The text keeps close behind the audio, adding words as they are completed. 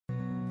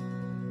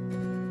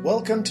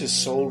Welcome to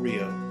Soul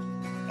Rio,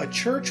 a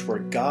church where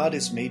God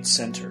is made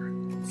center,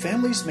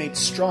 families made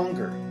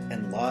stronger,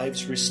 and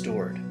lives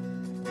restored.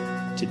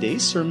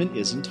 Today's sermon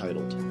is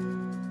entitled,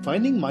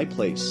 Finding My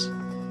Place,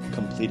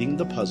 Completing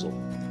the Puzzle,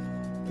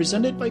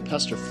 presented by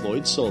Pastor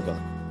Floyd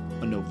Silva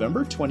on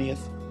November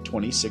 20th,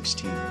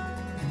 2016.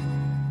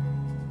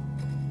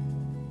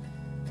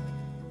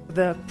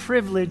 The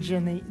privilege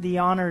and the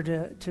honor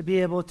to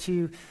be able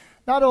to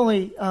not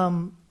only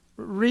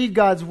read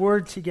God's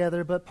Word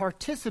together, but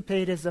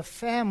participate as a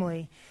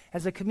family,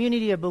 as a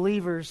community of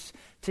believers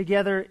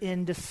together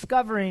in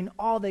discovering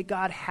all that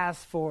God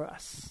has for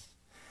us.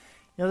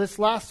 You know, this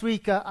last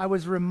week I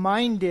was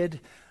reminded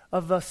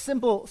of a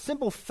simple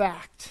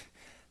fact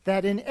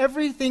that in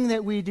everything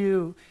that we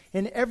do,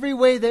 in every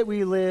way that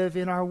we live,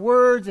 in our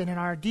words and in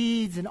our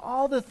deeds, and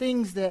all the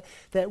things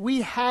that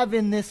we have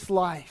in this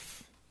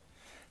life,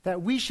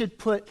 that we should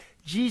put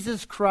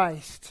Jesus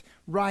Christ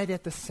right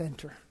at the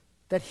center.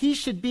 That he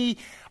should be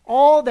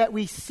all that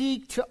we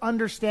seek to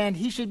understand.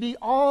 He should be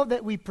all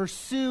that we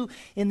pursue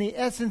in the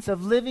essence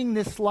of living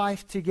this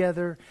life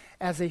together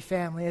as a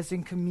family, as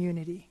in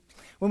community.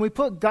 When we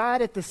put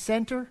God at the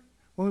center,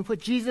 when we put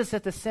Jesus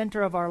at the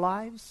center of our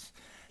lives,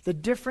 the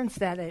difference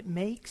that it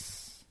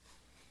makes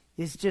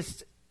is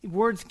just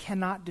words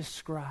cannot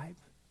describe.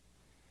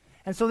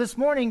 And so this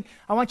morning,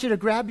 I want you to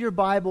grab your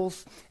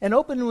Bibles and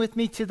open with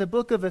me to the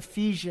book of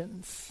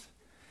Ephesians.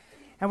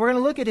 And we're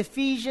going to look at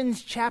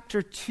Ephesians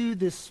chapter 2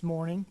 this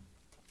morning.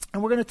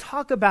 And we're going to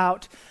talk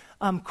about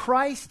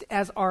Christ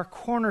as our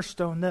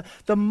cornerstone,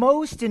 the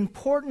most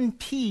important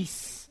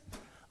piece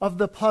of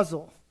the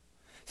puzzle.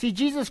 See,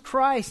 Jesus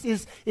Christ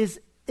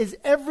is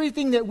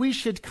everything that we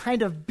should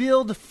kind of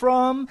build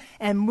from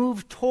and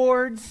move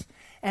towards.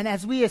 And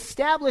as we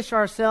establish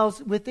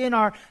ourselves within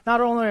not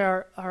only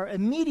our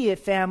immediate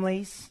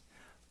families,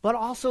 but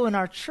also in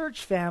our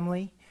church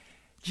family,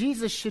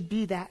 Jesus should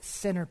be that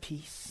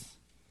centerpiece.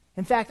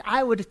 In fact,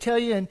 I would tell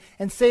you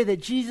and say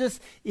that Jesus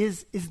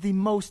is the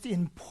most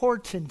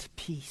important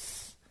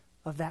piece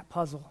of that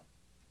puzzle.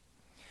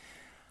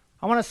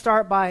 I want to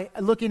start by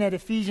looking at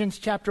Ephesians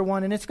chapter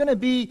 1, and it's going to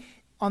be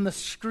on the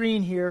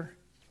screen here.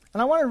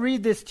 And I want to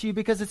read this to you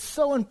because it's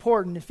so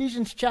important.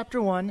 Ephesians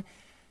chapter 1.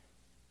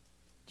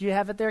 Do you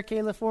have it there,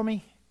 Kayla, for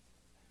me?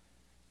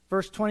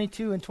 Verse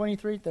 22 and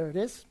 23, there it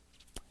is.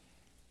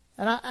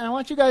 And I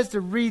want you guys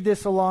to read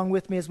this along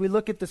with me as we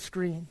look at the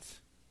screens.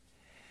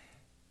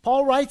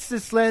 Paul writes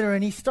this letter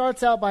and he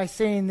starts out by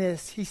saying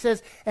this. He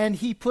says, and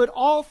he put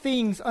all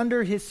things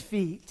under his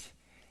feet,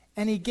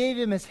 and he gave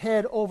him his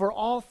head over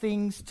all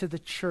things to the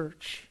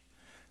church,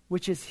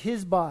 which is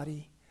his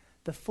body,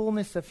 the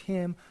fullness of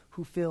him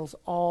who fills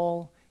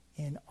all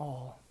in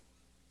all.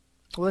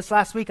 Well, this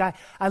last week I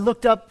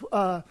looked up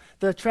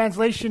the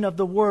translation of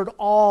the word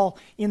all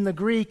in the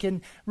Greek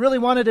and really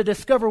wanted to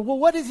discover, well,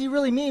 what does he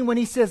really mean when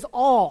he says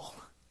all?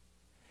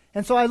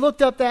 And so I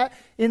looked up that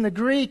in the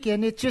Greek,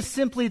 and it's just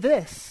simply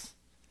this: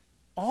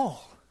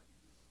 all.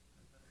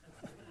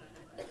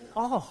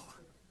 All.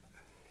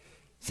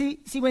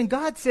 See, when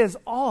God says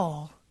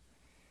all,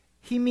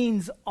 he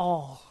means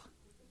all.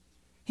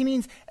 He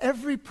means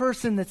every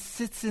person that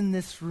sits in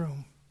this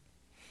room.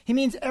 He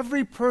means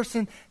every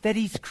person that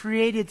he's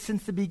created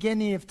since the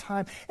beginning of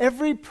time.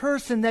 Every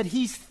person that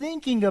he's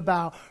thinking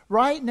about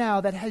right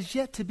now that has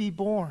yet to be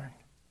born.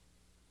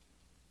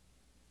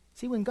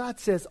 See, when God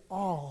says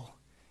all,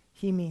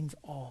 he means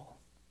all.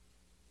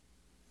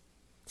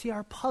 See,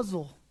 our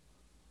puzzle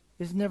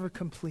is never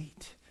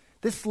complete.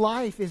 This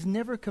life is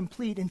never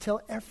complete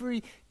until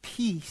every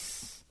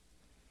piece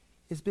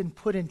has been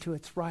put into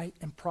its right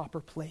and proper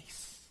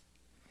place.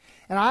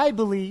 And I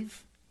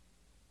believe,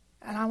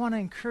 and I want to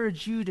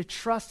encourage you to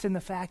trust in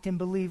the fact and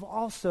believe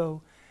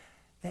also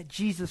that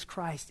Jesus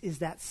Christ is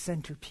that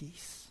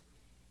centerpiece.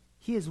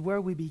 He is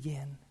where we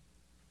begin.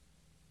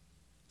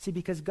 See,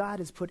 because God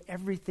has put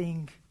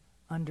everything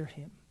under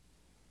him.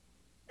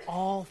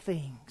 All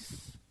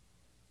things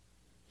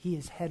he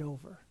is head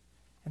over.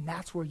 And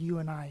that's where you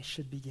and I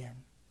should begin.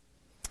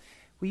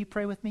 Will you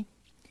pray with me?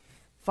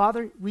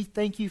 Father, we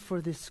thank you for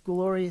this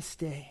glorious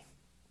day.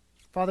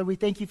 Father, we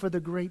thank you for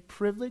the great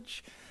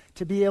privilege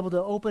to be able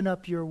to open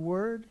up your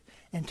word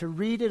and to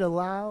read it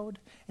aloud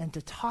and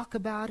to talk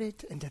about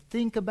it and to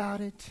think about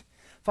it.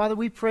 Father,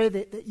 we pray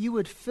that you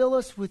would fill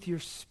us with your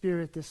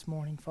Spirit this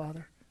morning,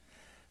 Father,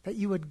 that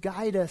you would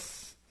guide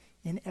us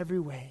in every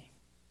way.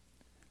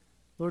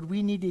 Lord,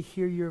 we need to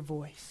hear your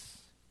voice.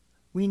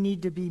 We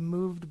need to be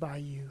moved by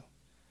you.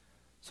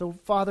 So,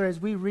 Father, as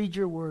we read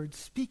your word,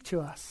 speak to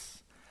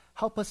us.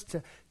 Help us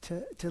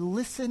to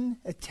listen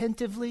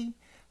attentively.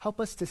 Help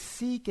us to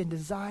seek and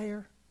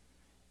desire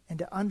and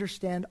to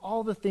understand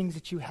all the things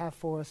that you have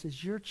for us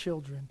as your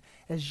children,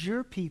 as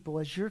your people,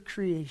 as your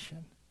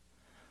creation.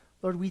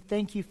 Lord, we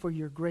thank you for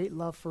your great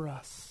love for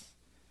us,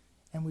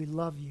 and we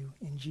love you.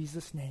 In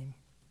Jesus' name,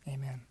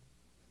 amen.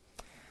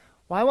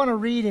 Well, I want to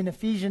read in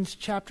Ephesians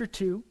chapter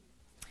 2,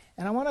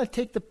 and I want to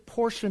take the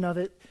portion of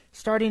it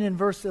starting in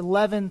verse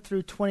 11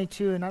 through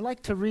 22, and I'd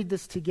like to read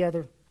this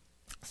together.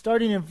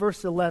 Starting in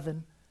verse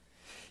 11,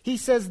 He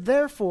says,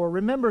 therefore,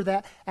 remember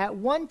that at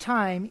one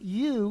time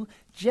you,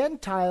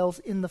 Gentiles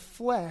in the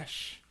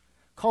flesh,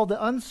 called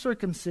the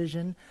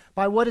uncircumcision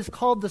by what is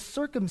called the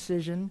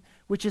circumcision,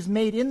 which is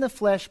made in the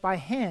flesh by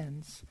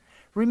hands.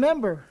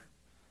 Remember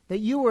that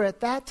you were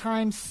at that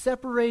time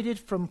separated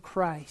from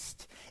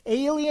Christ,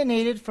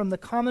 alienated from the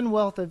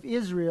commonwealth of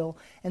Israel,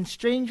 and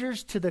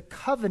strangers to the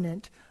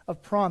covenant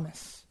of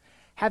promise,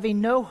 having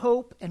no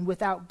hope and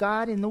without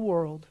God in the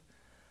world.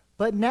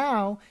 But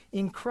now,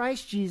 in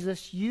Christ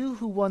Jesus, you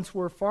who once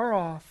were far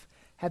off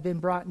have been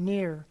brought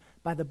near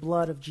by the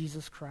blood of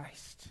Jesus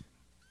Christ.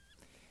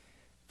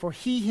 For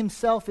he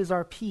himself is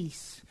our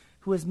peace,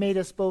 who has made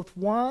us both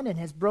one and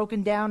has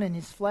broken down in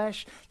his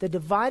flesh the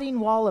dividing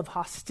wall of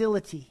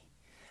hostility,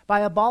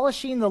 by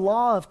abolishing the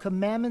law of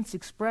commandments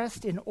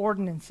expressed in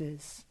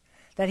ordinances,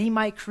 that he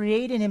might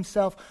create in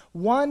himself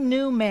one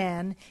new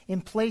man in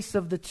place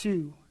of the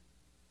two,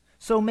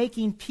 so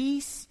making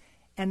peace,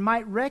 and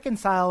might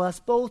reconcile us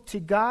both to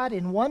God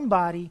in one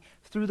body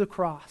through the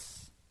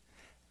cross,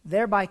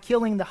 thereby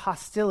killing the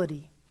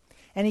hostility.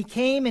 And he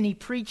came and he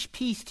preached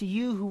peace to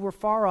you who were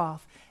far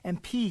off,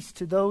 and peace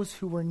to those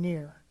who were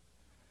near.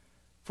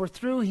 For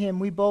through him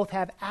we both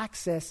have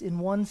access in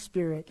one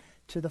Spirit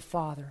to the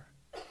Father.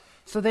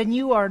 So then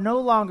you are no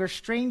longer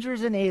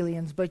strangers and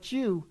aliens, but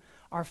you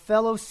are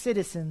fellow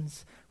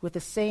citizens with the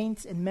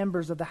saints and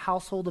members of the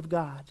household of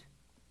God,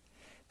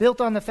 built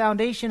on the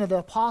foundation of the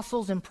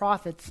apostles and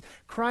prophets,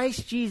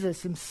 Christ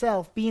Jesus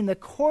himself being the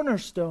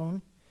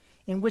cornerstone,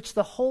 in which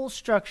the whole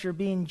structure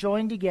being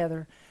joined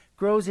together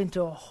grows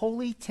into a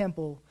holy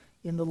temple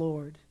in the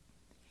Lord.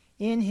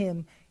 In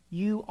him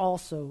you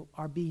also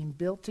are being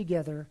built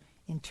together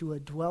into a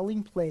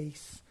dwelling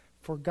place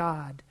for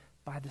God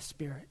by the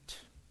Spirit.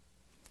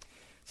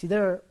 See,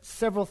 there are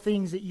several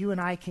things that you and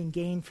I can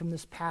gain from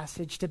this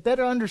passage to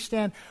better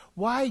understand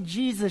why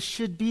Jesus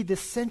should be the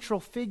central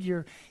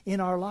figure in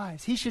our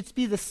lives. He should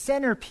be the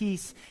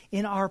centerpiece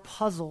in our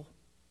puzzle.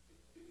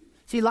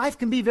 See, life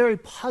can be very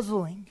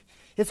puzzling.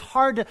 It's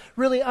hard to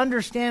really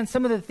understand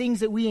some of the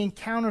things that we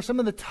encounter, some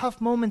of the tough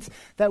moments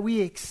that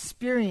we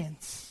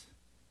experience.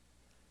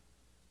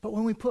 But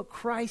when we put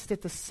Christ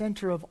at the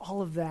center of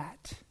all of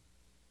that,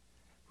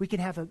 we can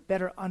have a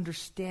better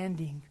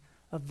understanding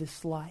of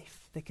this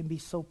life that can be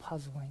so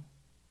puzzling.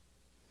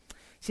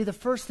 See, the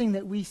first thing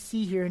that we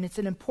see here, and it's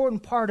an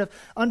important part of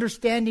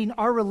understanding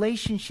our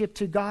relationship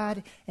to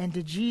God and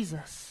to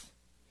Jesus.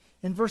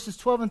 In verses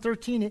 12 and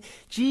 13,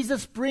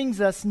 Jesus brings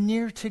us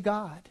near to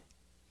God.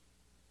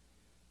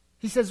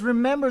 He says,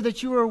 remember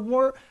that you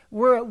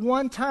were at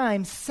one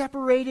time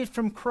separated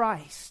from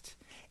Christ,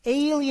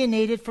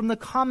 alienated from the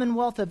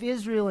commonwealth of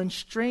Israel, and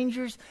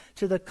strangers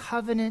to the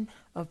covenant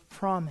of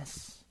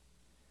promise,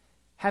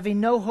 having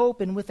no hope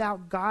and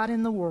without God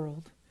in the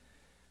world.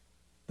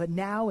 But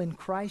now in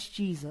Christ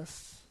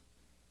Jesus,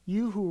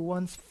 you who were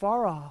once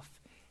far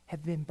off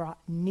have been brought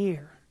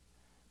near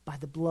by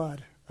the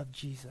blood of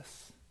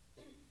Jesus.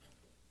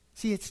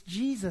 See, it's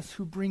Jesus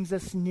who brings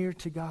us near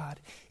to God.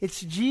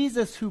 It's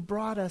Jesus who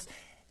brought us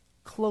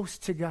close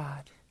to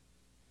God.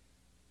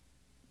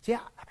 See,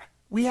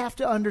 we have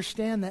to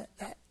understand that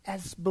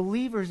as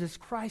believers, as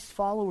Christ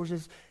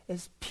followers,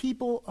 as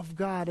people of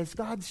God, as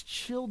God's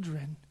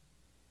children,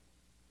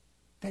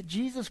 that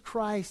Jesus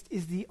Christ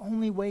is the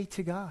only way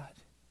to God.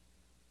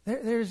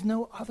 There is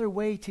no other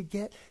way to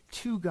get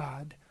to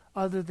God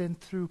other than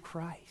through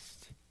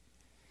Christ.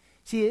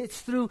 See,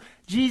 it's through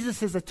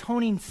Jesus'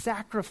 atoning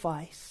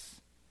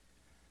sacrifice,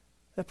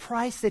 the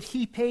price that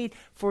he paid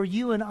for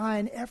you and I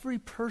and every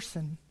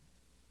person,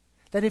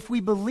 that if we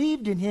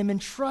believed in him and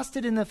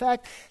trusted in the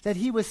fact that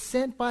he was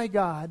sent by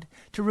God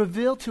to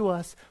reveal to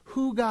us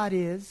who God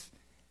is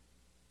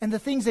and the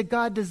things that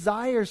God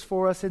desires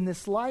for us in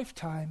this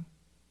lifetime,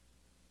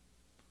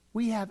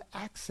 we have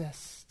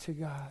access to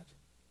God.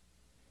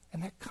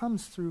 And that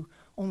comes through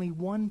only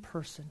one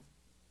person,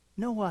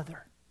 no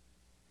other,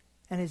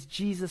 and it's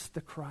Jesus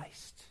the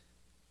Christ.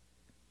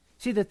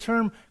 See, the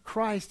term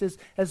Christ,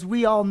 as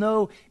we all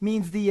know,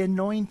 means the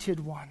anointed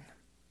one.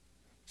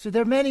 So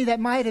there are many that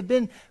might have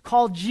been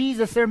called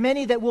Jesus. There are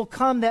many that will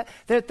come that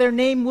their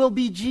name will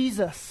be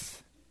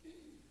Jesus.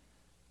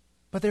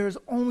 But there is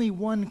only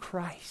one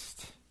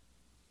Christ.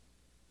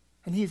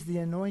 And he is the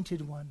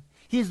anointed one.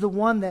 He is the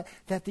one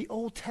that the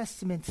Old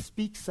Testament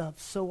speaks of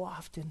so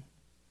often.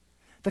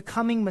 The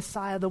coming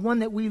Messiah, the one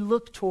that we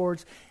look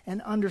towards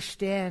and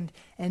understand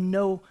and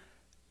know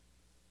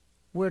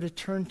where to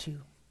turn to.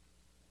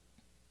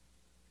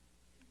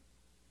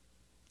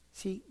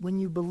 See, when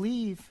you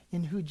believe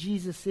in who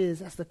Jesus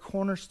is as the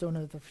cornerstone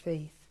of the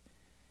faith,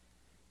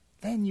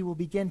 then you will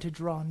begin to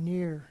draw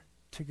near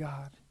to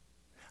God.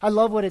 I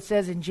love what it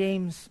says in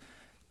James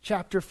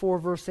chapter 4,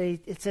 verse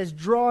 8. It says,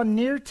 draw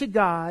near to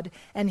God,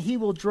 and he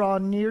will draw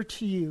near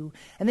to you.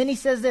 And then he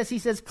says this, he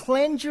says,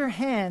 cleanse your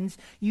hands,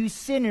 you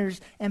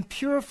sinners, and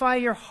purify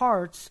your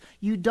hearts,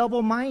 you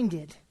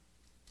double-minded.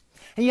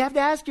 And you have to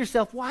ask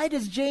yourself, why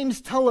does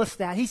James tell us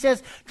that? He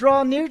says,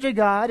 draw near to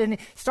God, and he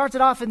starts it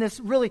off in this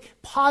really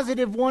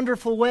positive,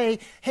 wonderful way.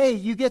 Hey,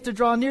 you get to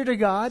draw near to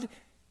God.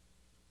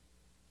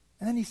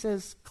 And then he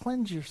says,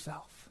 cleanse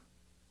yourself.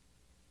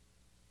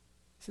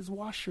 He says,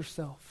 wash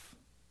yourself.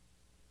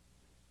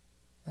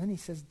 And then he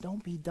says,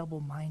 don't be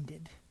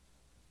double-minded.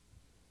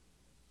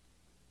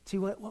 See,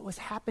 what was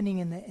happening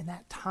in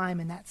that time,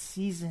 in that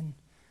season,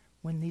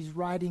 when these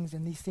writings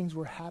and these things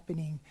were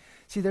happening,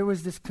 see, there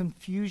was this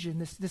confusion,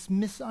 this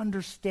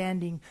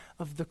misunderstanding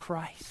of the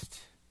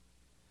Christ.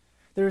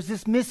 There was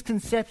this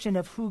misconception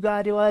of who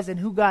God was and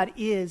who God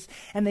is,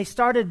 and they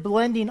started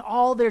blending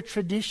all their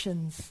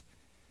traditions,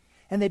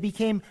 and they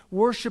became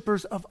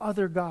worshipers of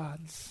other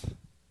gods.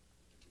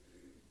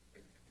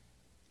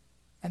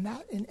 And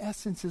that, in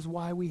essence, is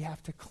why we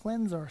have to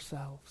cleanse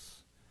ourselves.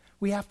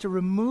 We have to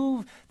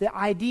remove the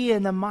idea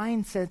and the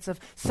mindsets of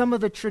some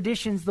of the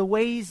traditions, the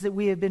ways that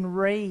we have been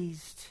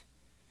raised,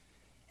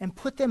 and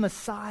put them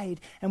aside.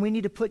 And we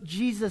need to put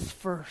Jesus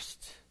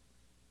first.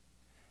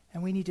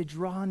 And we need to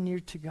draw near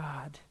to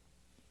God,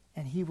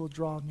 and he will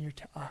draw near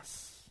to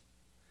us.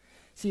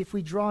 See, if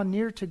we draw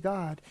near to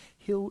God,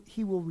 he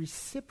will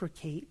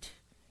reciprocate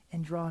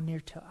and draw near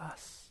to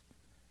us.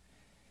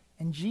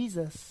 And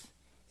Jesus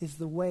is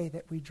the way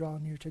that we draw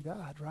near to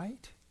God,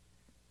 right?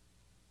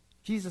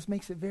 Jesus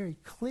makes it very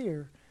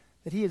clear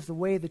that he is the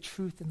way, the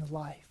truth, and the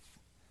life.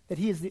 That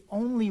he is the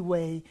only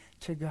way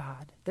to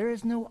God. There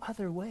is no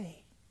other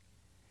way.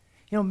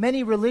 You know,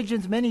 many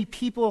religions, many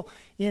people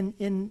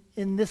in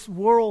this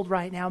world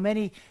right now,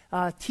 many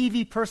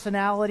TV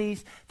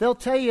personalities, they'll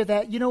tell you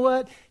that, you know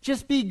what,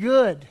 just be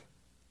good.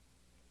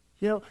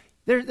 You know,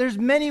 there's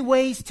many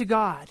ways to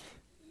God.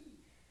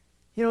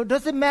 You know, it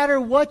doesn't matter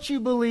what you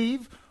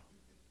believe,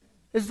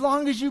 as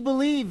long as you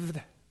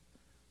believe.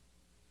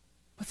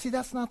 But see,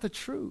 that's not the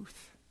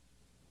truth.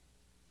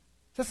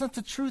 That's not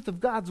the truth of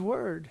God's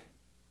word.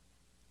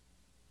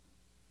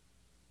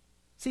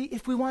 See,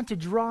 if we want to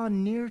draw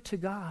near to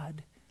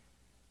God,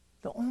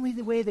 the only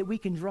way that we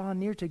can draw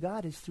near to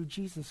God is through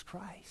Jesus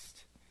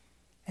Christ.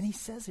 And he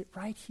says it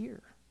right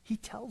here. He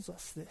tells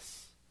us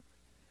this.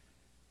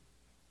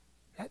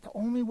 That the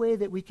only way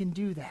that we can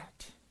do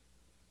that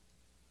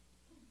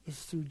is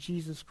through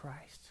Jesus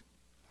Christ.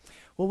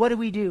 Well, what do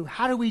we do?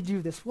 How do we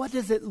do this? What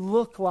does it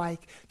look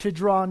like to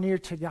draw near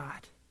to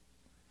God?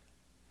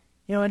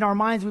 You know, in our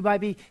minds we might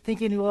be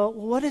thinking, well,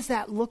 what does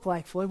that look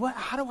like, Floyd?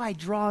 How do I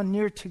draw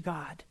near to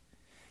God?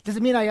 Does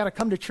it mean I got to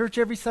come to church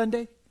every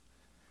Sunday?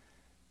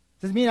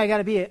 Does it mean I got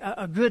to be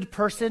a good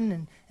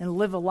person and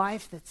live a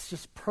life that's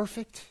just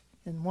perfect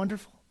and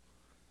wonderful?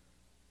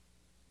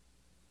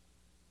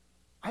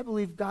 I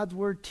believe God's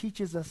word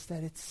teaches us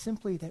that it's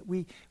simply that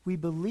we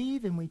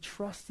believe and we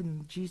trust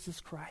in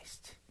Jesus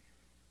Christ.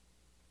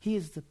 He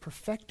is the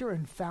perfecter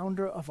and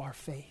founder of our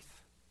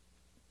faith.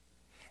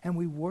 And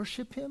we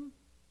worship him,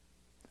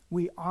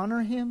 we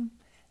honor him,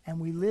 and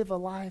we live a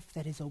life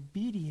that is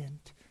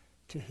obedient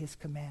to his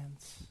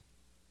commands.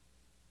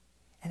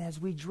 And as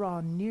we draw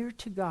near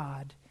to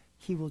God,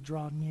 he will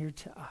draw near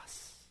to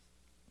us.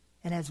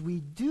 And as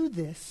we do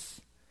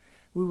this,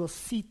 we will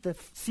see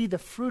the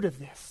fruit of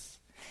this.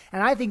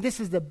 And I think this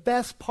is the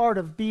best part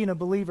of being a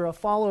believer, a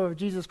follower of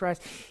Jesus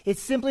Christ.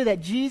 It's simply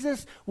that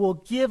Jesus will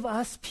give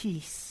us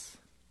peace.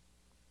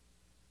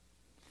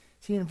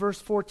 See, in verse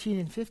 14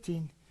 and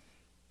 15,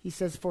 he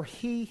says, "For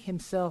he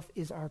himself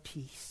is our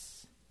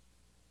peace,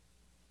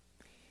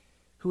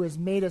 who has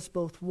made us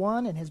both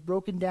one and has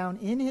broken down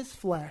in his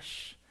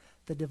flesh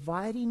the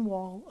dividing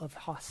wall of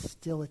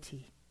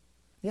hostility."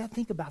 Yeah,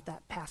 think about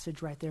that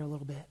passage right there a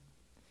little bit.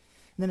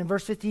 And then in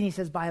verse 15 he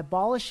says, "By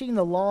abolishing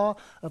the law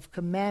of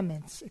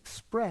commandments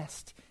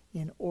expressed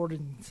in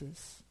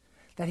ordinances,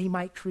 that he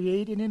might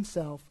create in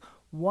himself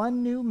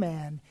one new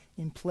man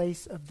in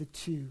place of the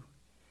two,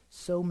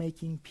 so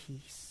making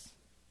peace."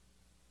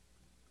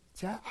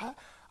 See,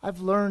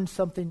 I've learned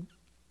something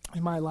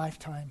in my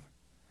lifetime.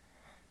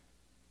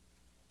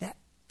 That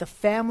the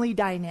family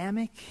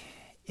dynamic,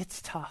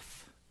 it's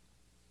tough.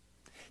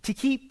 To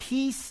keep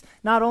peace,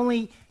 not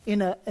only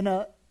in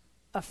a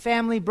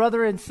family,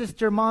 brother and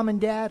sister, mom and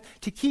dad,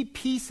 to keep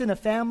peace in a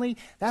family,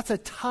 that's a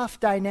tough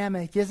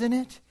dynamic, isn't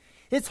it?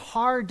 It's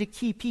hard to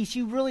keep peace.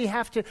 You really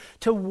have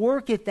to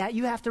work at that.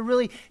 You have to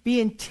really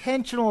be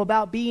intentional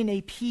about being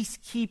a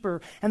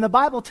peacekeeper. And the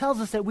Bible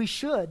tells us that we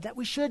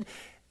should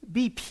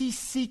be peace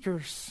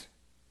seekers.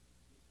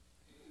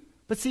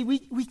 But see,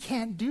 we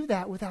can't do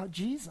that without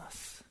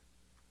Jesus.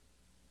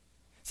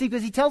 See,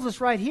 because he tells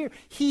us right here,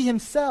 he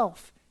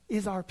himself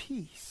is our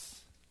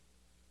peace.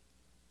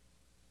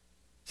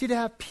 See, to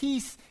have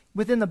peace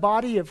within the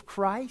body of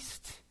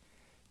Christ,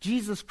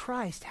 Jesus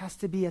Christ has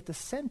to be at the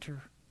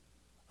center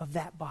of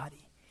that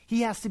body.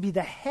 He has to be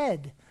the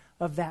head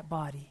of that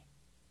body.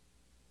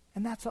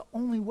 And that's the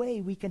only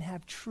way we can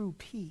have true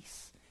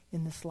peace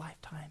in this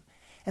lifetime.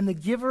 And the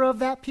giver of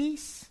that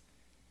peace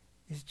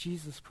is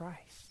Jesus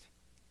Christ.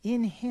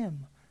 In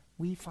him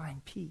we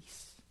find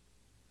peace.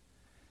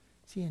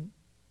 See,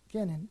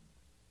 again in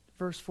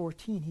verse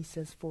 14 he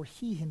says, "For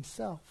he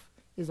himself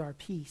is our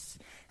peace."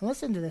 And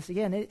listen to this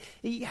again.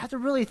 You have to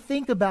really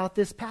think about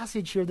this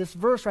passage here, this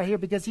verse right here,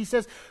 because he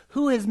says,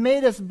 "Who has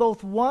made us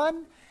both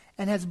one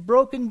and has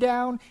broken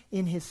down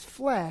in his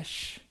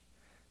flesh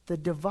the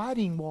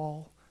dividing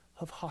wall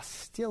of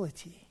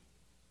hostility.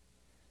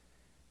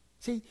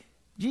 See,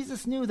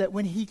 Jesus knew that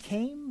when he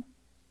came,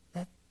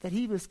 that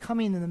he was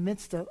coming in the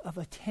midst of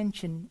a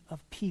tension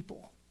of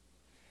people.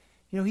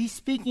 You know, he's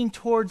speaking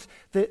towards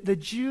the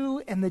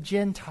Jew and the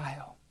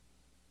Gentile.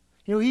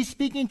 You know, he's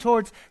speaking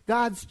towards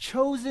God's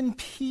chosen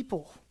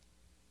people.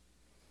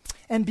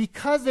 And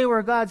because they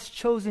were God's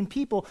chosen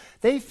people,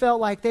 they felt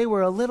like they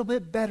were a little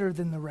bit better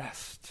than the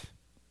rest.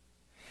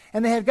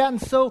 And they had gotten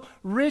so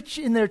rich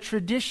in their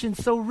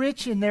traditions, so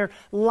rich in their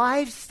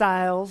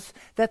lifestyles,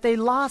 that they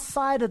lost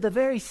sight of the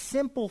very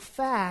simple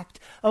fact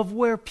of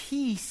where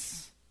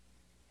peace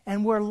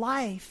and where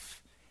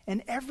life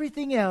and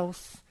everything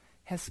else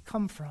has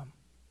come from.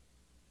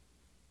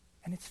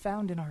 And it's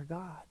found in our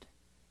God.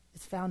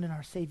 It's found in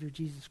our Savior,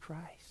 Jesus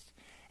Christ.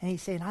 And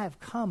he's saying, I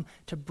have come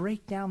to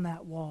break down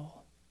that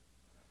wall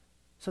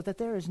so that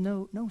there is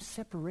no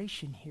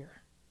separation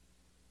here.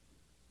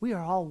 We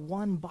are all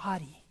one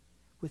body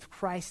with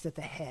Christ at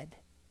the head.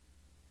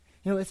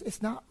 You know,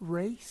 it's not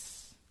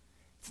race.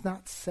 It's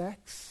not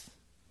sex.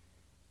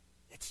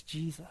 It's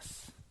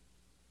Jesus.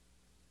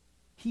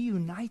 He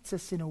unites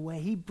us in a way.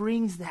 He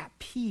brings that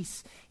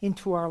peace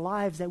into our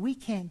lives that we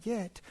can't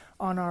get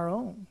on our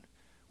own.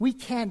 We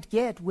can't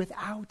get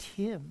without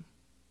him.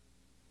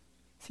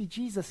 See,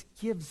 Jesus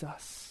gives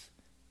us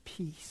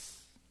peace.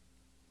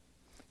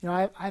 You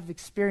know, I've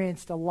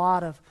experienced a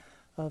lot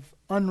of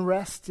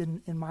unrest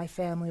in my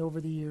family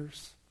over the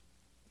years.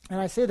 And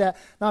I say that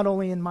not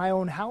only in my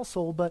own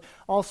household, but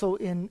also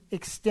in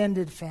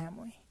extended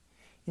family.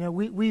 You know,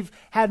 we've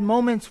had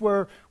moments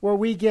where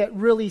we get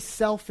really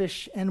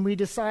selfish and we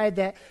decide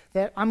that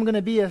I'm going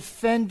to be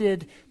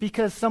offended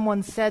because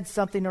someone said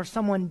something or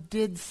someone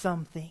did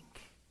something.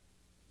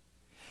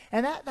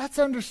 And that's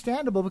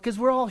understandable because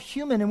we're all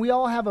human and we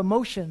all have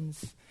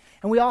emotions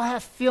and we all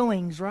have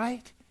feelings,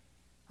 right?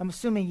 I'm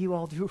assuming you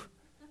all do,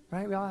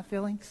 right? We all have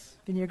feelings.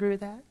 Can you agree with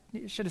that?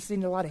 You should have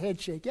seen a lot of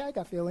head shake. Yeah, I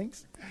got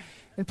feelings.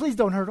 And please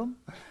don't hurt them,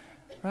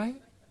 right?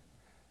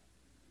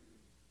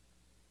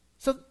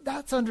 So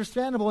that's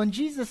understandable, and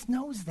Jesus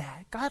knows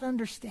that. God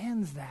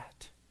understands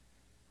that.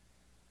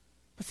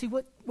 But see,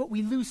 what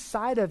we lose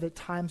sight of at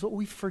times, what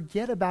we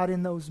forget about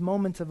in those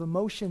moments of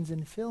emotions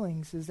and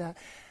feelings is that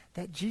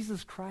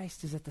Jesus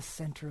Christ is at the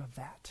center of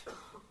that.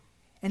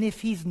 And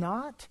if he's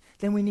not,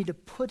 then we need to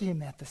put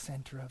him at the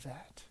center of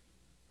that.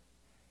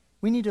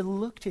 We need to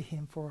look to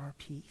him for our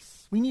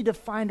peace. We need to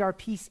find our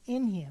peace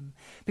in him.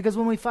 Because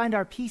when we find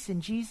our peace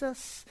in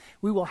Jesus,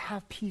 we will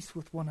have peace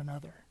with one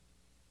another.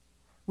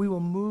 We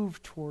will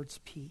move towards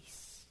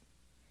peace.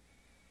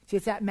 See,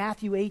 it's that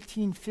Matthew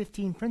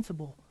 18:15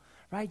 principle,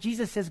 right?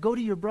 Jesus says, go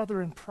to your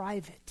brother in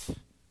private.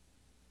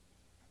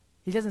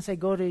 He doesn't say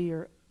go to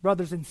your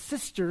brothers and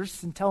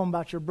sisters and tell them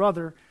about your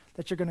brother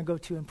that you're going to go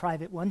to in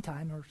private one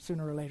time or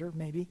sooner or later,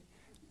 maybe.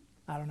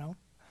 I don't know.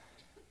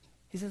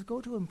 He says, go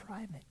to him in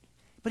private.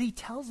 But he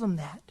tells them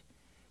that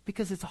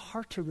because it's a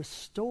heart to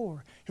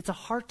restore. It's a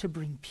heart to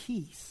bring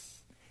peace.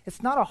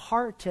 It's not a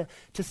heart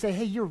to say,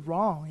 hey, you're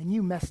wrong and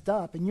you messed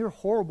up and you're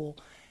horrible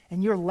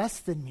and you're less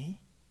than me.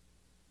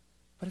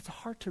 But it's a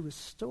heart to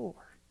restore.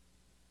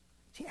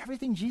 See,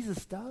 everything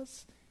Jesus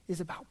does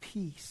is about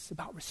peace,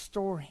 about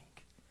restoring.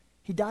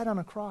 He died on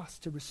a cross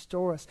to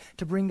restore us,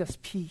 to bring us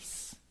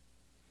peace.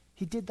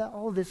 He did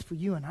all of this for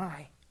you and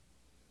I.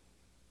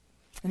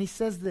 And he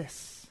says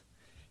this.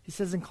 He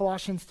says in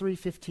Colossians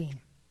 3:15.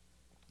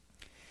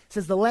 It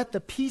says, let the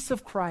peace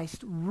of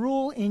Christ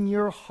rule in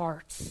your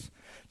hearts,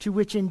 to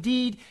which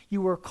indeed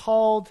you were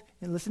called,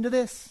 and listen to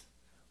this,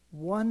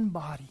 one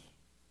body.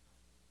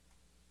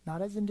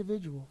 Not as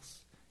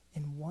individuals,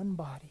 in one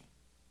body,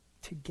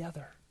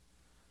 together.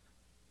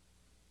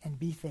 And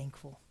be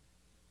thankful.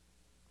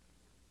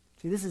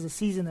 See, this is a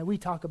season that we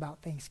talk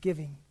about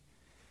Thanksgiving.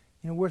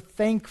 You know, we're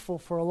thankful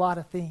for a lot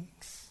of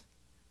things.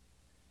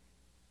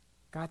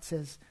 God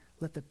says,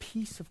 let the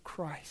peace of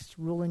Christ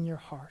rule in your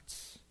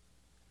hearts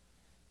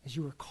as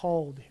you were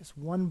called as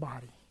one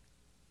body,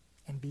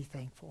 and be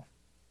thankful.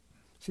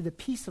 See, the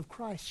peace of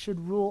Christ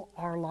should rule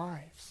our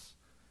lives.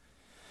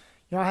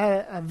 You know, I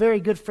had a very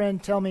good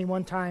friend tell me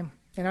one time,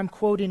 and I'm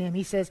quoting him,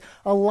 he says,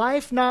 a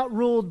life not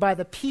ruled by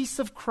the peace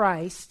of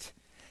Christ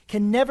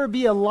can never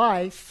be a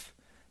life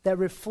that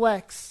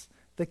reflects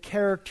the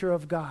character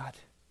of God.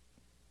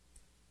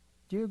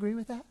 Do you agree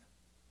with that?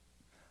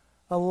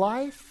 A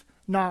life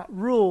not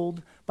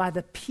ruled by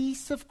the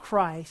peace of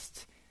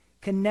Christ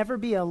can never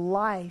be a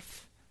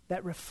life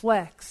that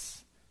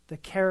reflects the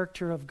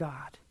character of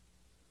God.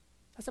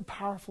 That's a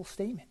powerful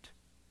statement.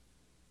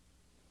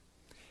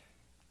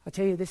 I'll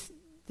tell you, this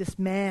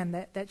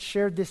man that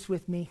shared this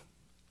with me,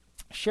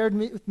 shared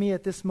with me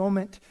at this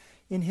moment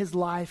in his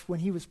life when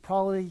he was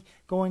probably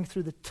going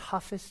through the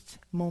toughest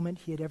moment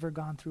he had ever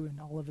gone through in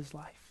all of his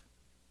life.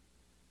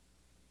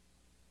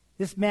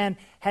 This man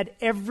had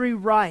every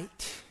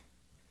right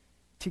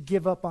to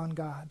give up on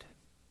God.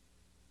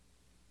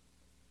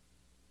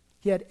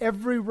 He had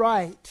every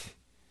right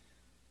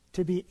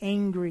to be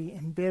angry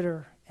and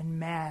bitter and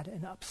mad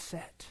and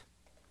upset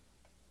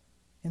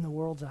in the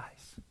world's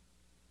eyes.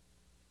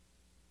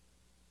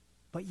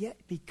 But yet,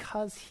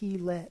 because he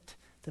let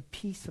the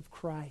peace of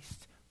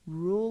Christ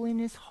rule in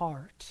his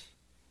heart,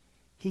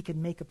 he could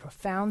make a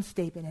profound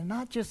statement, and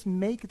not just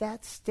make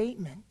that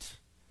statement,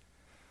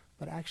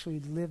 but actually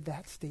live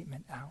that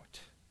statement out.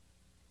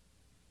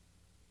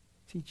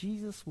 See,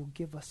 Jesus will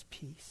give us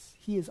peace.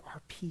 He is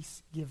our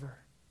peace giver.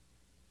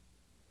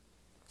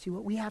 See,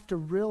 what we have to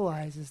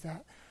realize is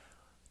that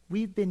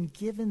we've been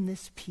given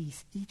this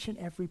peace, each and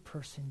every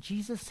person.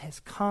 Jesus has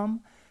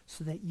come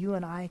so that you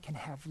and I can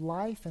have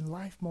life and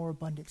life more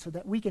abundant, so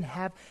that we can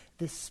have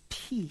this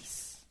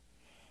peace.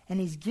 And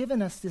he's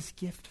given us this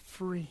gift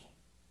free.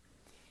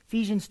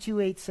 Ephesians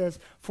 2:8 says,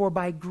 "For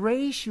by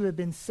grace you have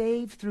been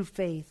saved through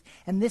faith,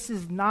 and this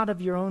is not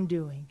of your own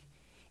doing.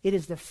 It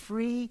is the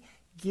free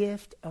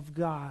gift of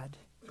God,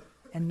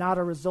 and not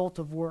a result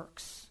of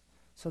works,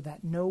 so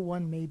that no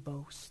one may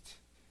boast."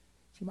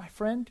 See, my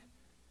friend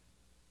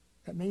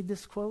that made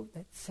this quote,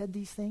 that said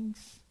these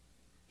things,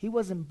 he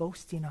wasn't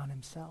boasting on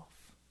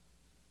himself.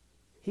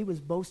 He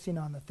was boasting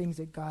on the things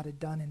that God had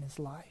done in his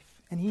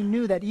life. And he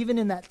knew that even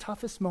in that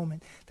toughest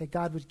moment, that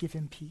God would give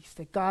him peace,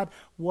 that God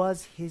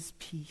was his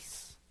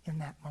peace in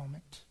that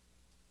moment.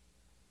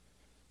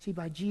 See,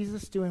 by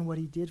Jesus doing what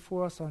he did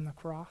for us on the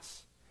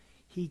cross,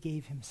 he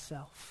gave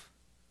himself.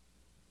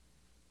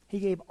 He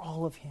gave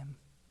all of him,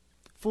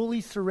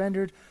 fully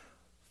surrendered,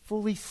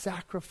 fully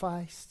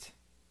sacrificed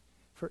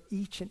for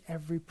each and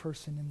every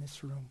person in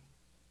this room.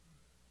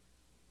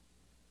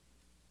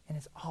 And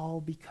it's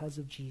all because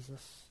of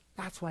Jesus.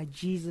 That's why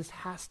Jesus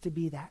has to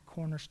be that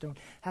cornerstone.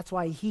 That's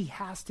why he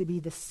has to be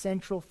the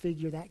central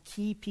figure, that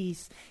key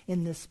piece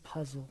in this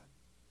puzzle.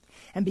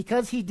 And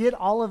because he did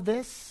all of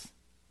this,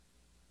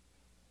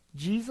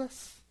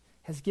 Jesus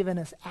has given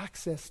us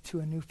access to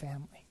a new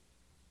family.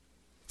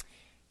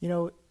 You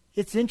know,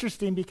 it's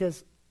interesting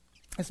because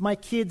as my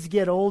kids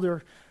get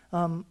older,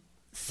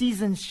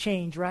 seasons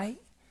change, right?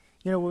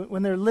 You know,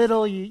 when they're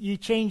little, you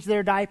change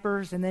their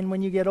diapers, and then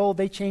when you get old,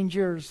 they change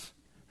yours,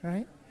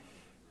 right?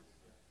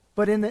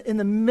 But in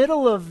the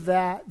middle of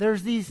that,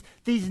 there's these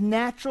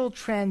natural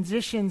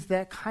transitions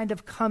that kind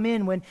of come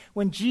in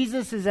when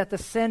Jesus is at the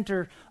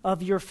center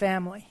of your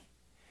family.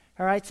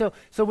 All right, so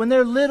when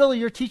they're little,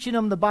 you're teaching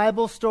them the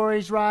Bible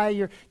stories, right?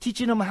 You're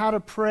teaching them how to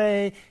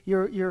pray.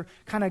 You're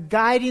kind of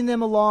guiding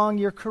them along.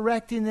 You're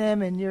correcting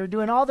them, and you're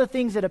doing all the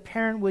things that a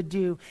parent would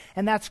do.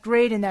 And that's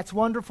great, and that's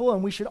wonderful,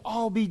 and we should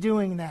all be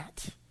doing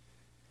that.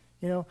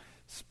 You know,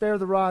 spare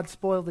the rod,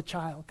 spoil the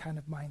child kind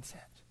of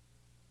mindset.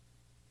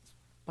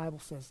 The Bible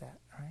says that,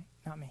 all right?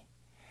 Not me.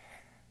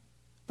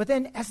 But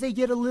then as they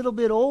get a little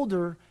bit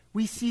older,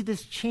 we see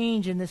this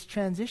change and this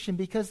transition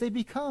because they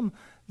become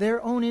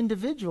their own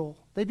individual.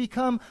 They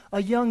become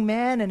a young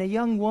man and a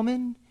young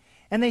woman,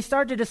 and they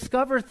start to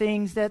discover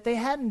things that they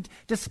hadn't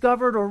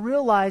discovered or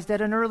realized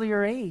at an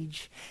earlier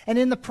age. And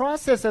in the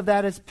process of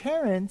that, as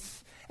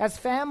parents, as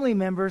family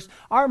members,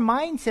 our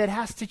mindset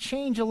has to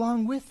change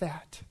along with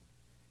that.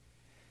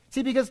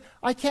 See, because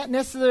I can't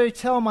necessarily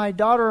tell my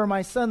daughter or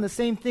my son the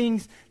same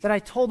things that I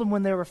told them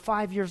when they were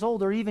 5 years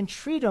old, or even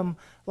treat them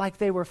like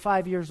they were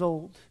 5 years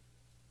old.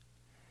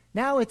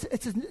 Now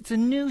it's a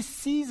new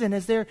season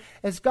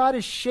as God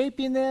is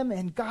shaping them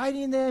and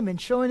guiding them and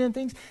showing them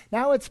things.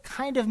 Now it's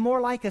kind of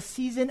more like a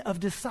season of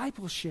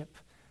discipleship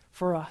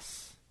for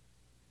us.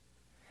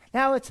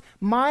 Now it's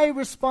my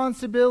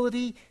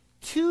responsibility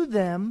to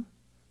them,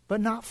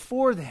 but not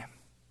for them.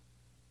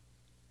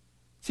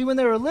 See, when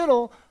they were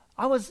little,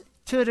 I was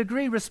to a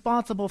degree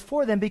responsible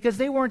for them because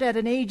they weren't at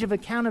an age of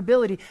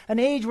accountability, an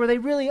age where they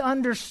really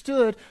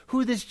understood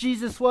who this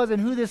Jesus was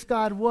and who this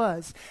God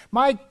was.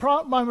 My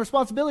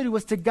responsibility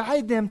was to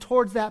guide them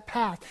towards that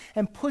path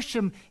and push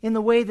them in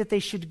the way that they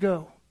should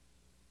go.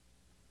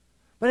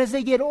 But as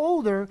they get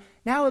older,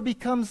 now it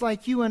becomes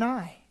like you and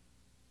I.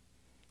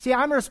 See,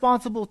 I'm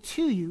responsible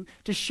to you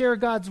to share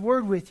God's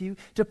word with you,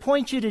 to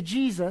point you to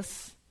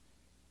Jesus,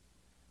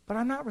 but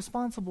I'm not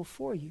responsible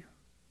for you.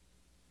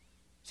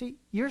 See,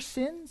 your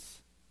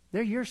sins,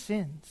 they're your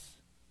sins.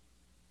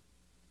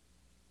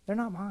 They're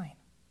not mine.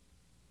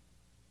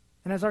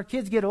 And as our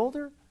kids get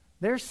older,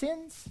 their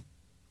sins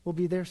will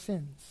be their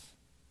sins.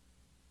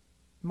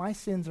 My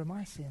sins are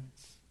my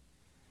sins.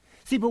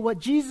 See, but what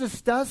Jesus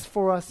does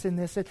for us in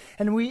this,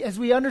 and as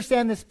we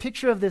understand this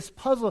picture of this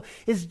puzzle,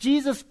 is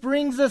Jesus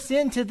brings us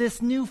into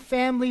this new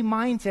family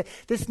mindset,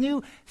 this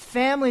new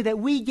family that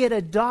we get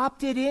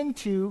adopted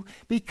into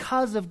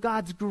because of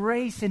God's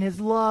grace and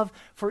his love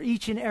for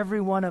each and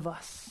every one of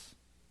us.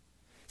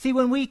 See,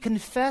 when we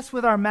confess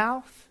with our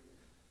mouth,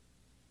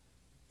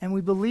 and we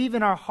believe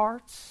in our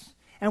hearts,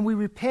 and we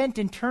repent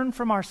and turn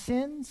from our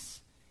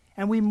sins,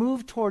 and we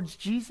move towards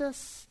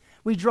Jesus,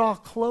 we draw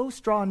close,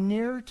 draw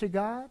nearer to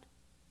God,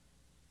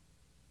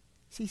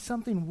 see,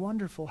 something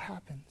wonderful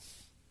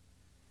happens.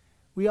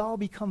 We all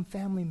become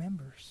family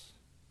members.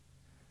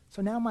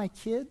 So now my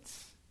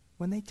kids,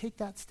 when they take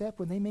that step,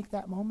 when they make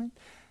that moment,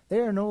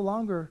 they are no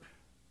longer,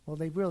 well,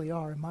 they really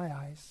are in my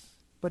eyes,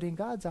 but in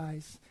God's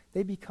eyes,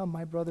 they become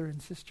my brother and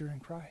sister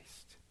in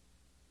Christ.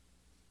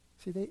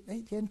 See,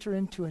 they enter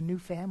into a new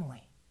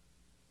family.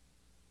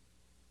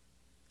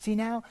 See,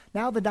 now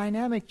the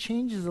dynamic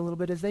changes a little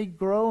bit as they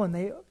grow and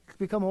they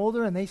become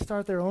older and they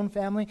start their own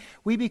family.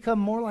 We become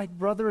more like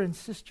brother and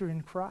sister in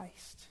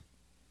Christ.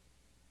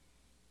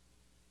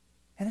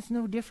 And it's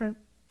no different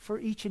for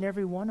each and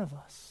every one of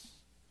us.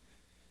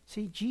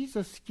 See,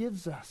 Jesus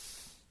gives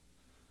us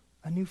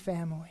a new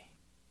family.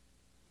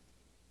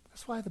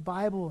 That's why the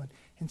Bible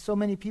and so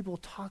many people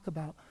talk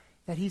about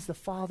that he's the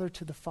father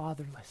to the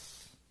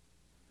fatherless.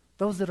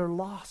 Those that are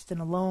lost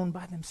and alone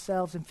by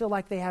themselves and feel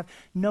like they have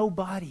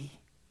nobody.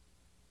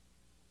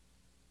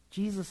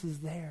 Jesus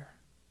is there.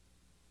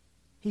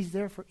 He's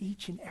there for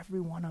each and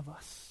every one of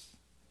us.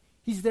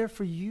 He's there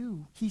for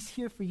you. He's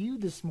here for you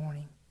this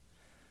morning.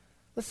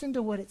 Listen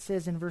to what it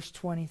says in verse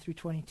 20 through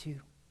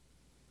 22.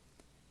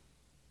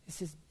 It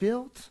says,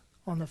 built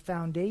on the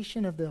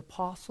foundation of the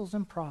apostles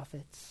and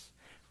prophets,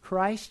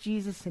 Christ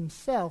Jesus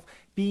himself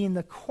being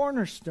the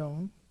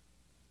cornerstone,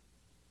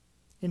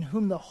 in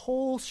whom the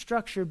whole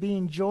structure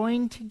being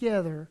joined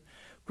together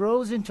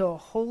grows into a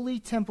holy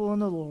temple in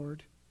the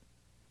Lord.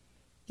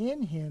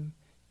 In him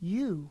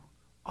you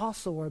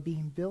also are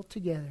being built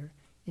together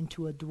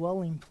into a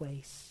dwelling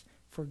place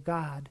for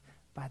God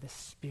by the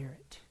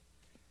Spirit.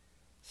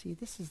 See,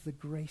 this is the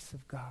grace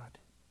of God.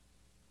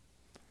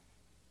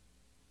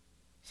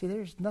 See,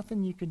 there's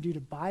nothing you can do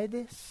to buy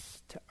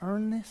this, to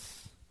earn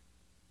this.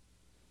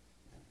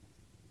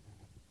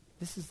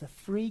 This is the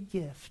free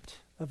gift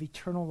of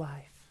eternal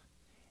life,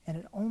 and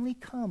it only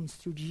comes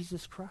through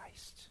Jesus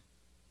Christ.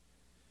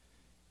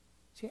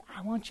 See,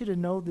 I want you to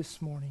know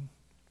this morning,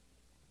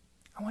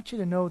 I want you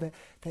to know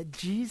that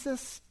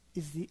Jesus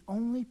is the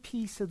only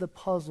piece of the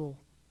puzzle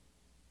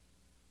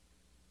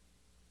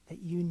that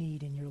you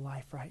need in your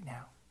life right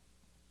now.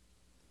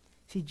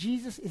 See,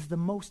 Jesus is the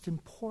most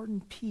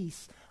important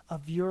piece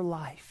of your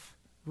life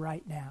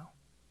right now.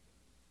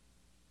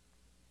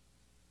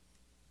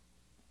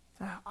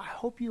 I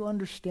hope you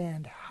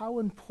understand how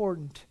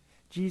important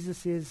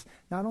Jesus is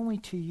not only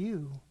to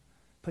you,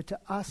 but to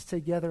us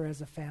together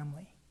as a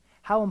family.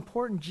 How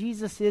important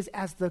Jesus is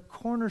as the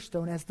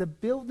cornerstone, as the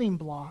building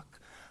block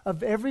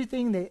of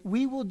everything that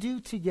we will do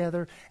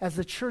together as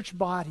a church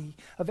body,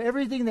 of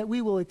everything that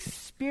we will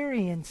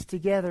experience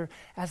together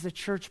as a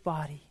church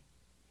body.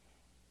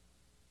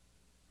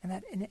 And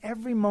that in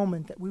every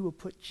moment that we will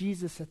put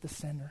Jesus at the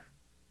center.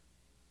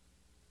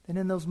 And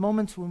in those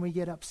moments when we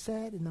get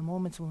upset, in the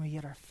moments when we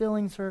get our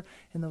feelings hurt,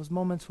 in those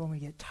moments when we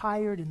get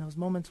tired, in those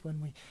moments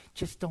when we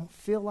just don't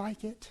feel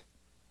like it,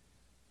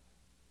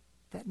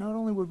 that not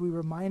only would we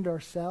remind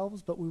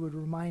ourselves, but we would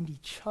remind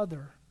each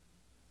other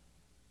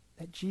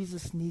that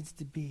Jesus needs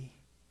to be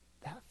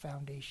that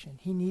foundation.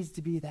 He needs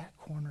to be that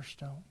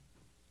cornerstone.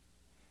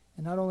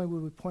 And not only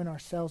would we point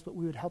ourselves, but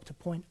we would help to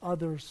point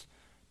others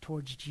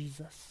towards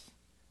Jesus.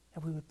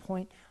 That we would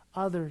point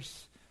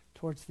others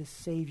towards this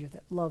Savior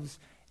that loves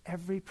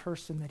every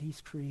person that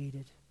he's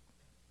created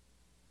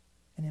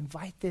and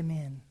invite them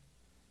in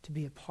to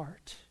be a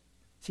part.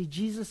 See,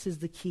 Jesus is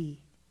the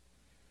key.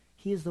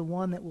 He is the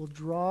one that will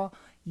draw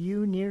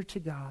you near to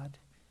God,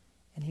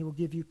 and he will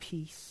give you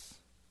peace.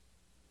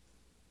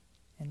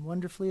 And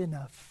wonderfully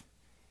enough,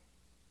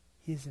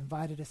 he has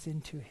invited us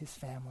into his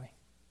family.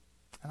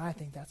 And I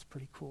think that's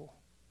pretty cool.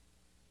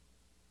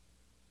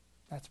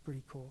 That's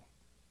pretty cool.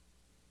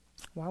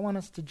 Well, I want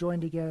us to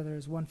join together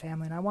as one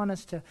family, and I want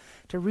us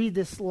to read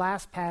this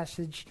last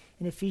passage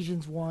in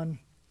Ephesians 1,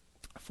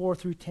 4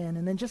 through 10.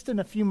 And then just in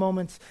a few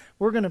moments,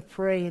 we're going to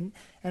pray,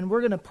 and we're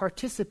going to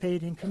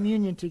participate in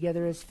communion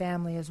together as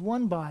family, as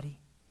one body.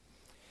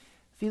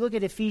 If you look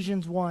at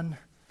Ephesians 1,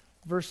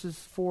 verses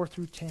 4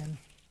 through 10.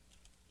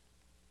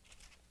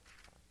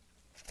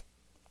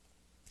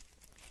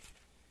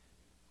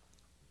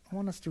 I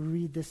want us to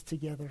read this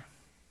together,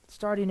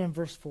 starting in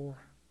verse 4.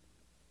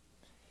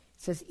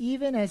 It says,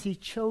 even as he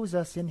chose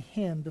us in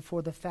him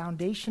before the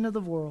foundation of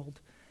the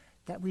world,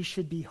 that we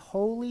should be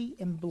holy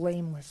and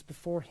blameless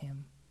before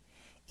him.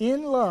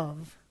 In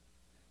love,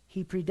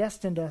 he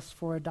predestined us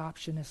for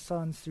adoption as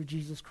sons through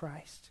Jesus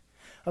Christ,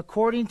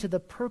 according to the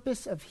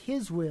purpose of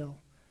his will,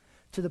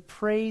 to the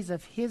praise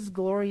of his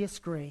glorious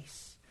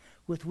grace,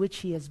 with which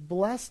he has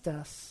blessed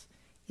us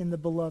in the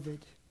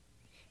beloved.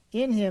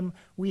 In him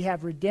we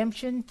have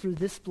redemption through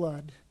this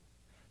blood,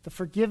 the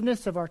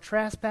forgiveness of our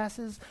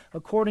trespasses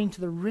according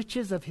to the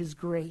riches of his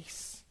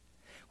grace,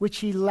 which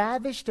he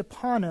lavished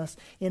upon us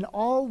in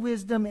all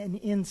wisdom and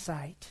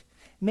insight,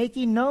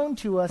 making known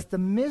to us the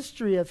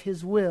mystery of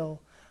his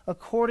will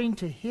according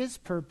to his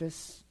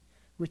purpose,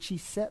 which he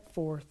set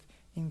forth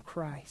in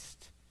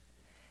Christ,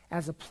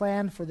 as a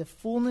plan for the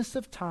fullness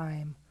of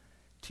time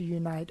to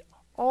unite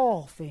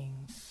all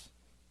things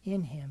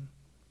in him,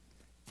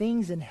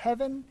 things in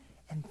heaven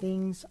and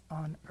things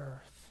on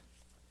earth.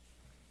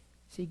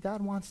 See,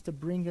 God wants to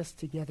bring us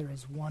together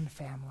as one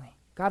family.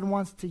 God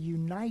wants to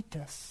unite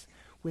us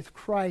with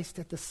Christ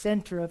at the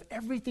center of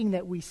everything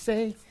that we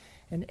say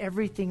and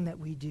everything that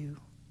we do.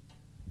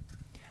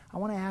 I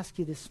want to ask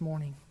you this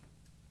morning,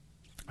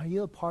 are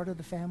you a part of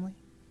the family?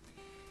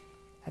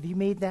 Have you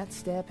made that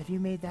step? Have you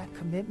made that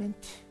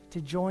commitment to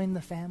join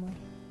the family?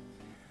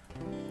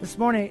 This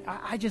morning,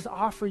 I just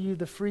offer you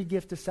the free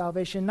gift of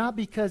salvation, not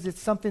because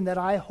it's something that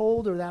I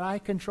hold or that I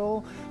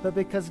control, but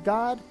because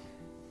God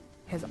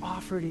has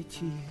offered it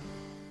to you.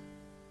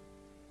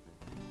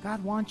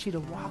 God wants you to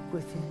walk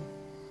with him.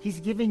 He's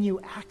given you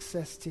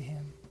access to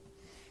him.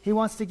 He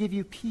wants to give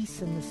you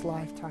peace in this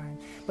lifetime,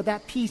 but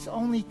that peace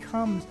only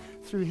comes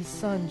through his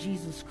Son,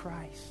 Jesus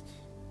Christ.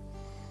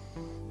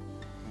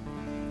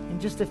 In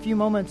just a few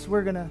moments,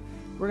 we're gonna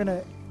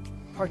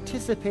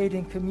participate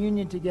in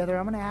communion together.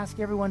 I'm going to ask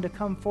everyone to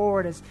come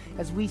forward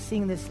as we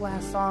sing this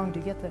last song to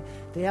get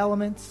the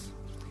elements.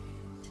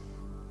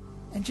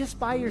 And just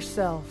by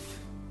yourself,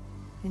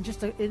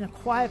 in a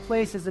quiet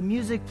place, as the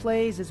music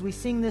plays, as we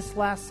sing this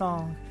last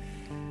song,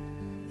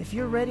 if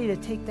you're ready to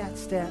take that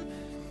step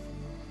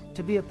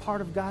to be a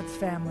part of God's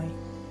family,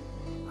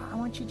 I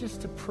want you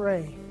just to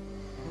pray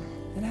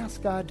and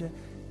ask God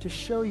to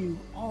show you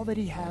all that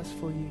he has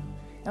for you.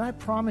 And I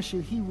promise you,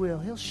 he will.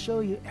 He'll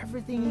show you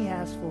everything he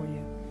has for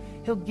you.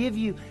 He'll give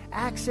you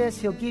access.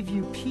 He'll give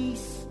you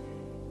peace.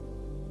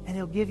 And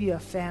he'll give you a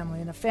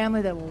family. And a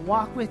family that will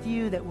walk with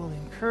you, that will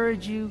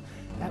encourage you,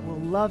 that will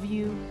love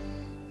you.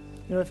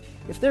 You know,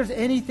 if there's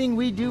anything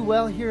we do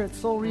well here at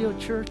Soul Rio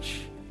Church,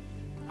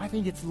 I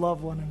think it's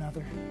love one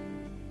another.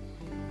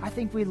 I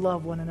think we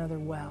love one another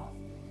well.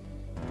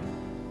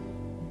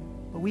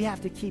 But we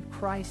have to keep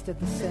Christ at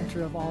the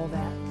center of all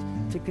that,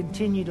 to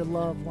continue to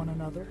love one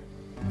another,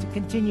 to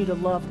continue to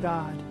love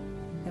God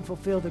and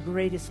fulfill the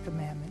greatest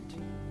commandment.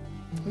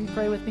 Will you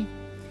pray with me?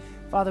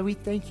 Father, we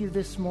thank you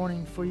this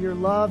morning for your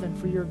love and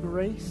for your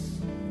grace.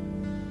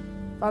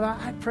 Father,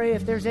 I pray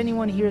if there's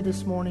anyone here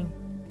this morning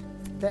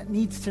that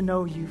needs to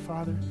know you,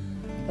 Father,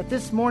 that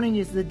this morning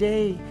is the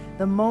day,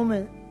 the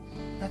moment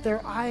that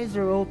their eyes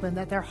are open,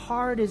 that their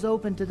heart is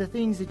open to the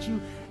things that you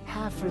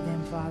have for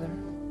them, Father.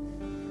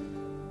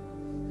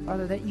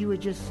 Father, that you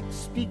would just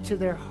speak to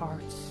their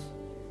hearts.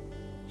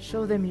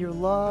 Show them your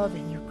love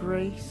and your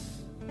grace.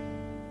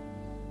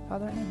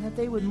 Father, and that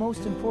they would,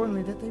 most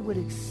importantly, that they would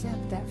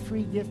accept that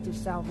free gift of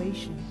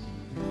salvation.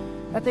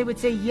 That they would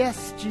say,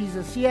 yes,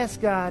 Jesus, yes,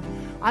 God,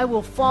 I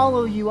will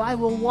follow you. I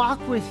will walk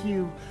with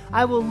you.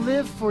 I will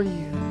live for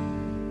you.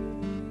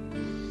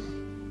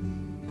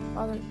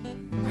 Father,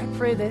 I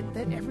pray that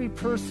every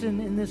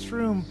person in this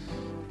room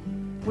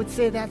would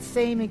say that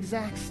same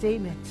exact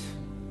statement.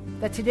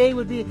 That today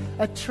would be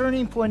a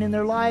turning point in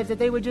their lives, that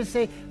they would just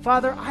say,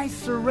 Father, I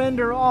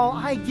surrender all.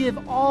 I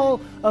give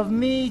all of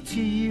me to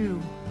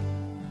you.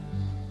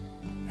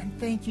 And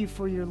thank you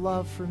for your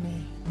love for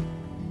me.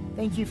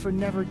 Thank you for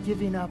never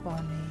giving up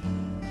on me.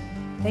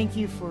 Thank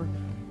you for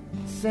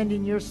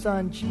sending your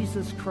Son,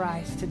 Jesus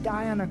Christ, to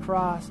die on a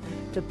cross,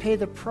 to pay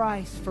the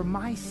price for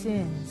my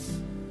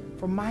sins,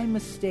 for my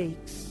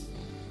mistakes,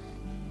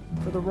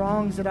 for the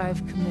wrongs that I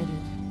have committed.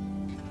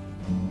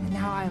 And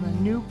now I am a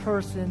new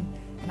person,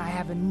 and I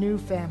have a new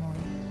family,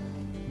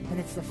 and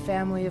it's the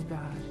family of God.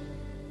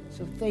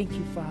 So thank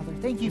you, Father.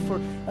 Thank you for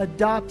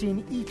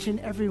adopting each and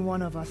every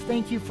one of us.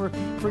 Thank you for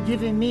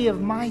forgiving me of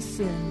my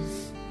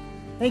sins.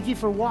 Thank you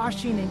for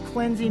washing and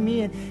cleansing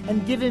me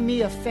and giving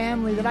me a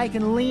family that I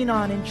can lean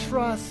on and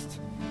trust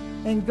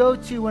and go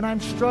to when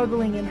I'm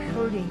struggling and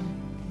hurting.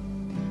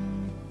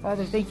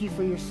 Father, thank you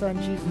for your Son,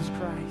 Jesus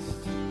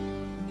Christ.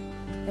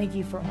 Thank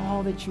you for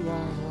all that you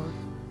are, Lord.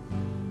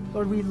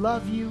 Lord, we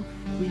love you.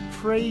 We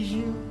praise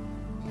you.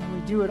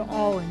 And we do it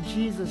all in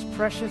Jesus'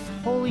 precious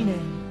holy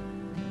name.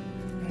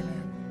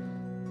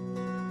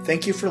 Amen.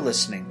 Thank you for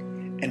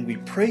listening, and we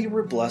pray you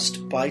were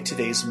blessed by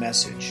today's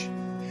message.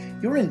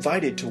 You are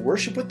invited to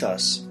worship with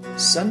us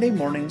Sunday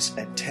mornings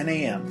at 10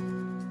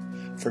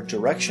 a.m. For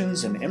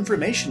directions and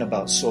information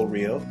about Soul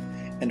Rio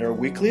and our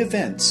weekly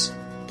events,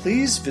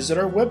 please visit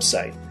our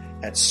website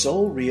at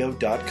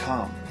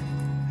soulrio.com.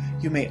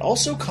 You may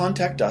also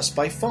contact us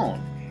by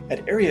phone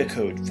at area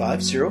code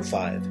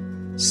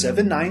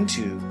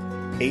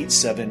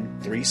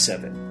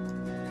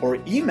 505-792-8737 or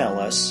email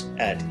us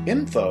at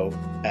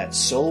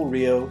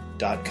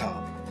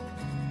info@soulrio.com.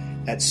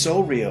 At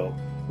Soul Rio,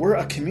 we're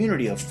a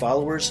community of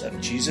followers of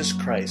Jesus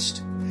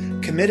Christ,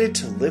 committed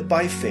to live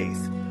by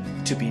faith,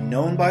 to be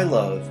known by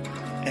love,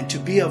 and to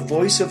be a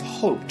voice of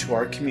hope to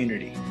our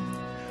community.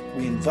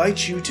 We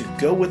invite you to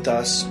go with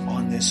us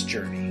on this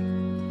journey.